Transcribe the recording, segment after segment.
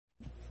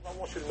I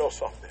want you to know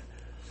something.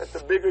 That the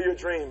bigger your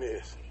dream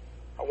is,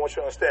 I want you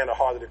to understand the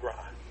harder the grind.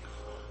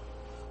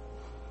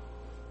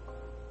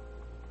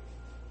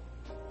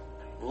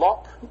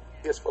 Luck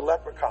is for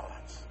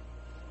leprechauns,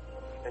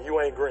 and you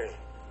ain't green.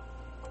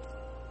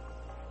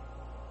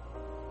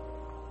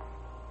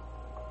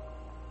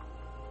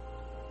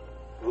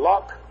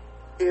 Luck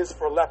is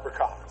for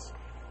leprechauns,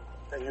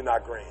 and you're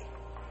not green.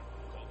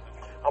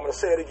 I'm going to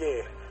say it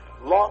again.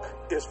 Luck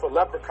is for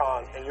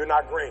leprechauns, and you're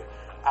not green.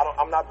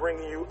 I'm not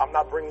bringing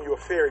you a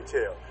fairy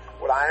tale.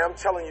 What I am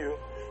telling you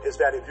is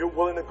that if you're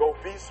willing to go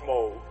beast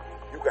mode,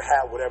 you can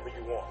have whatever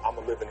you want. I'm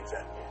a living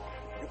example.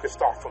 You can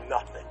start from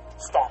nothing.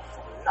 Start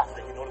from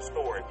nothing. You know the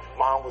story.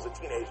 Mom was a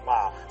teenage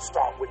mom.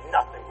 Start with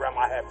nothing.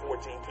 Grandma had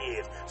 14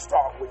 kids.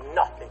 Start with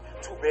nothing.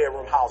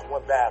 2-bedroom house,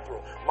 1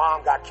 bathroom.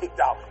 Mom got kicked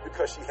out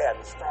because she had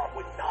to start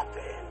with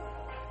nothing.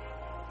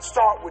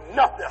 Start with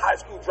nothing. High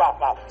school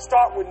dropout.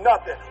 Start with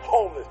nothing.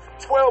 Homeless.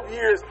 12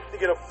 years to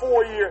get a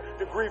 4-year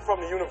degree from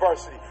the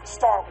university.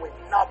 Start with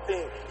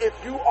nothing. If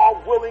you are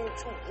willing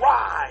to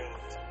grind,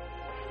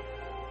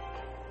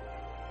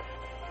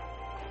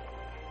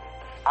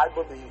 I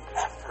believe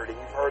effort, and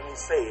you've heard me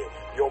say it.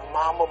 Your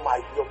mama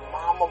might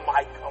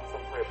come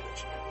from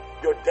privilege.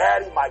 Your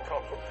daddy might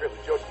come from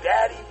privilege. Your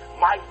daddy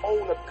might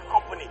own a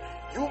company.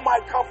 You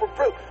might come from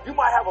privilege. You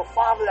might have a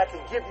father that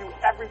can give you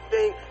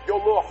everything your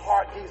little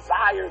heart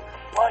desires,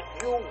 but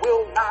you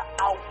will not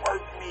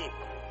outwork me.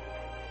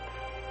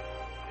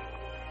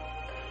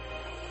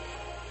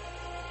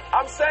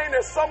 I'm saying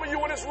that some of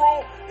you in this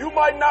room, you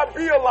might not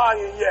be a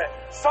lion yet.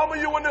 Some of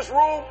you in this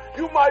room,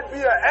 you might be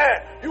an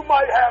ant. You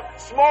might have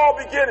small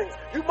beginnings.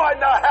 You might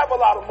not have a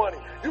lot of money.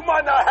 You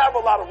might not have a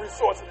lot of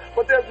resources.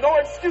 But there's no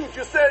excuse.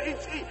 You said,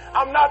 E.T.,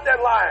 I'm not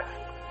that lion.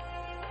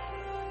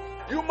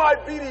 You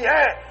might be the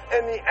ant,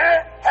 and the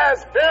ant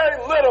has very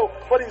little,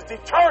 but he's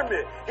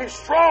determined. He's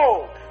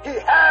strong. He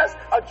has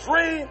a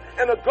dream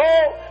and a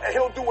goal, and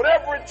he'll do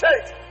whatever it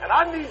takes. And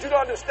I need you to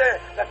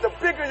understand that the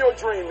bigger your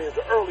dream is,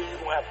 the earlier you're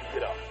going to have to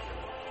get up.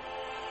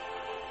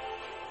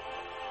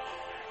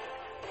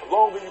 The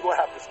longer you're going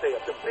to have to stay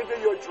up. The bigger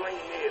your dream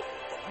is,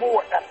 the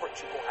more effort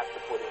you're going to have to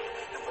put in.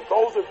 And for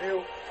those of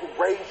you who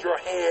raise your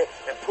hand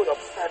and put up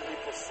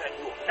 70%,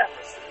 you'll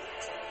never see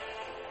it.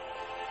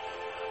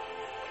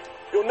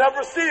 You'll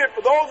never see it.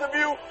 For those of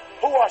you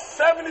who are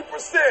 70%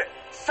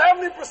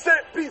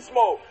 beast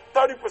mode,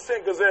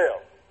 30%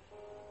 gazelle.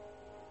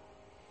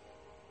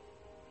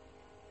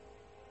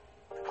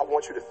 I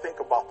want you to think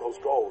about those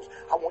goals.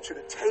 I want you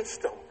to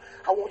taste them.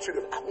 I want you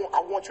to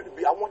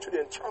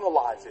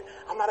internalize it.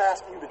 I'm not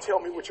asking you to tell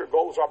me what your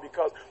goals are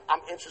because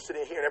I'm interested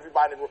in hearing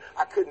everybody in the room.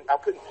 I couldn't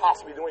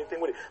possibly do anything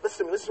with it.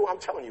 Listen to me. This is what I'm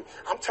telling you.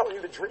 I'm telling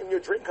you to dream your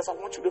dream because I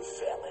want you to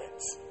feel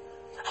it.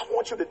 I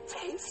want you to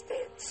taste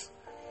it.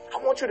 I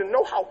want you to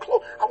know how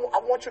close. I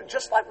want you,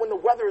 just like when the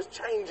weather is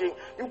changing,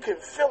 you can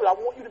feel it. I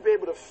want you to be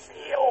able to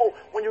feel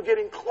when you're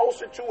getting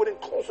closer to it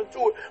and closer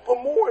to it.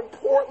 But more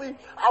importantly,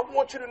 I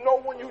want you to know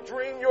when you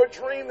dream your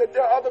dream that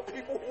there are other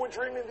people who are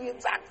dreaming the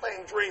exact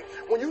same dream.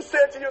 When you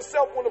said to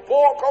yourself, when the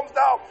ball comes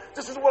down,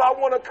 this is what I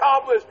want to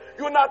accomplish,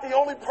 you're not the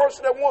only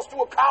person that wants to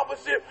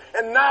accomplish it.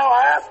 And now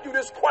I ask you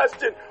this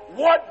question.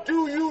 What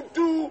do you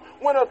do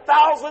when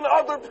 1,000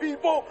 other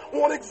people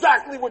want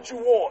exactly what you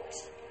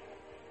want?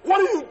 What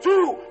do you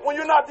do when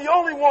you're not the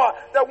only one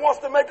that wants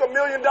to make $1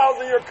 million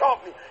in your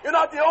company? You're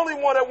not the only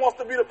one that wants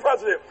to be the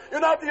president.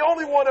 You're not the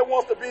only one that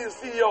wants to be the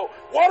CEO.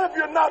 What if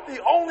you're not the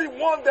only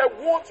one that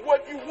wants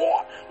what you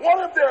want? What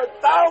if there are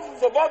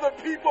thousands of other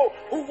people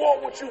who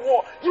want what you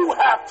want? You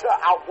have to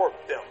outwork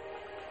them.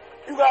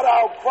 You got to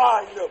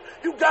outgrind them.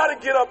 You got to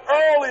get up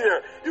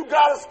earlier. You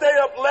got to stay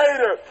up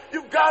later.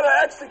 You got to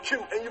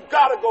execute, and you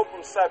got to go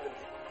from 70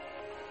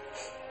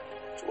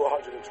 to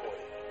 120.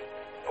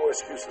 No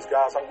excuses,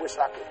 guys. I wish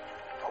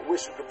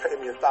you could pay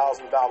me $1,000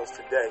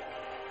 today.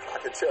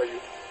 I could tell you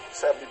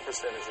 70% is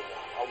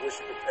enough. I wish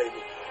you could pay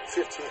me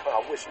 $1,500.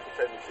 I wish you could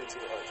pay me $1,500.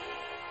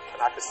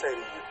 And I could say to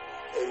you,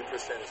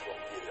 80% is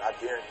going to get it. I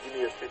guarantee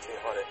you is $1,500.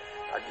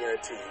 I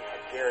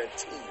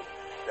guarantee you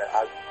that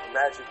I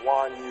magic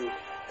wand you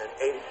and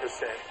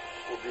 80%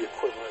 will be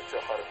equivalent to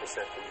 100%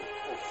 for you.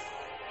 Oof.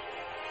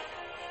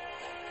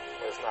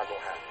 But it's not going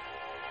to happen.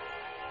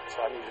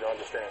 So I need you to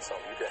understand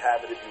something. You can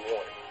have it if you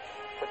want it.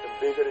 But the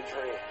bigger the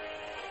dream,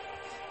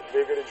 guys. The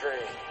bigger the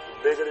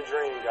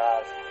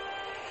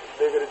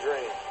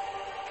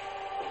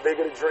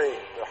dream,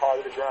 the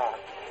harder the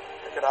grind.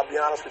 And can I be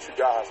honest with you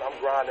guys? I'm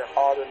grinding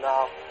harder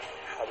now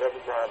than I've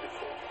ever grinded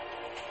before.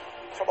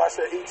 Somebody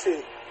said,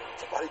 E.T.,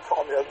 somebody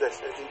called me the other day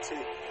and said, E.T.,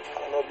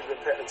 I don't know if you've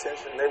been paying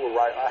attention. And they were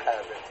right, I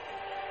haven't.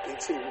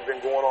 E.T., we've been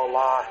going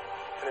online,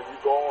 and if you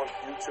go on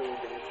YouTube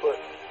and you put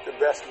the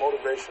best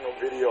motivational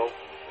video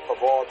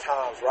of all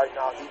times, right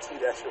now,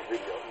 E.T., that's your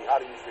video. How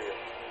do you feel?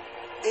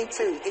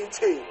 E.T.,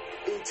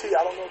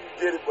 I don't know if you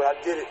did it, but I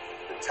did it.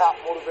 The top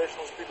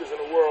motivational speakers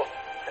in the world.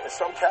 And in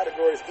some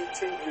categories,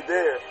 E.T., you're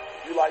there.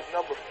 You're like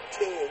number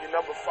 10, you're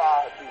number 5,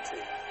 E.T.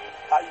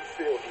 How you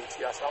feel,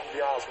 E.T.? I said, I'm going to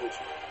be honest with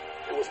you.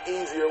 It was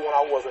easier when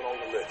I wasn't on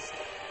the list.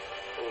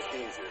 It was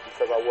easier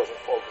because I wasn't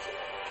focusing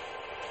on it.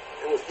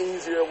 It was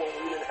easier when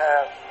we didn't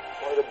have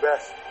one of the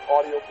best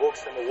audio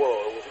books in the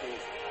world. It was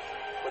easy.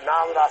 But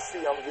now that I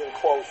see I'm getting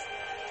close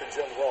to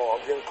Jim Rohn,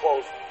 I'm getting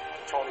close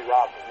to Tony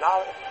Robbins.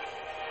 Now that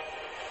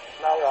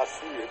I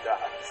see it,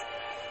 guys.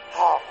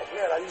 Oh,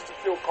 man, I used to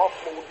feel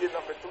comfortable with getting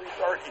up at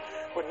 3:30.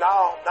 But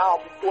now,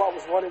 before I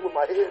was running with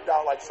my head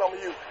down, like some of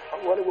you,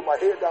 I'm running with my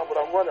head down, but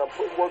I'm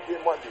putting work in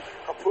Monday.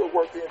 I'm putting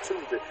work in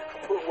Tuesday.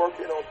 I'm putting work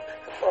in on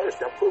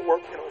Thursday. I'm putting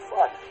work in on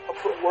Friday. I'm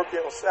putting work in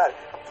on Saturday.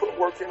 I'm putting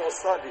work in on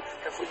Sunday.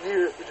 And for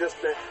years, we've just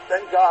been,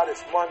 thank God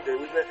it's Monday.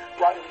 We've been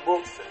writing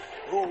books and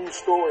guru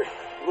stories,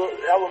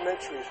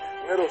 elementaries,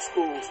 middle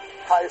schools,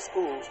 high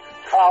schools,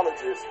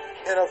 colleges,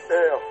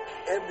 NFL,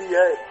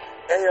 NBA,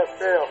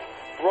 AFL,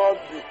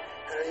 rugby,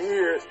 and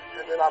years.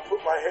 And then I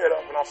put my head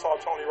up and I saw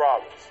Tony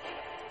Robbins.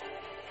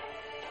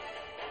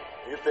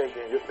 You're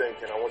thinking,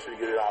 I want you to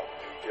get it out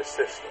of your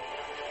system.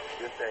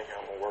 You're thinking,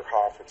 I'm going to work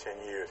hard for 10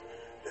 years,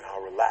 then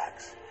I'll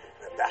relax.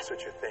 And if that's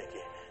what you're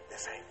thinking,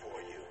 this ain't for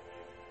you.